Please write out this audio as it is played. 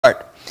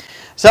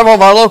Several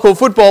of our local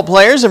football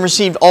players have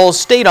received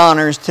all-state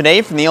honors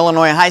today from the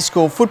Illinois High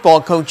School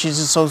Football Coaches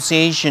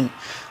Association.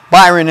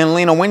 Byron and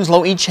Lena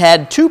Winslow each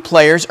had 2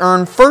 players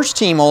earn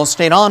first-team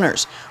all-state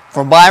honors.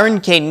 For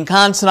Byron, Caden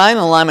Considine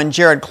and lineman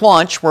Jared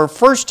Claunch were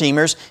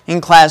first-teamers in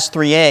Class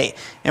 3A.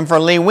 And for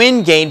Lee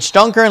Wynn, Gage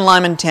Dunker and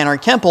lineman Tanner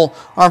Kemple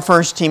are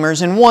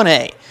first-teamers in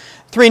 1A.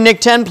 3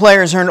 Nick 10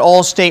 players earned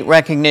all-state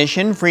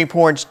recognition: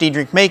 Freeport's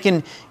Diedrich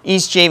Macon,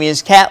 East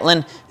Javia's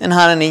Catlin, and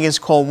Hononegah's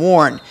Cole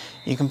Warren.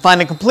 You can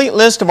find a complete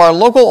list of our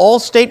local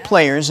all-state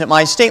players at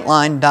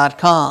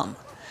mystateline.com.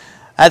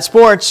 At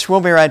Sports,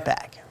 we'll be right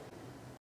back.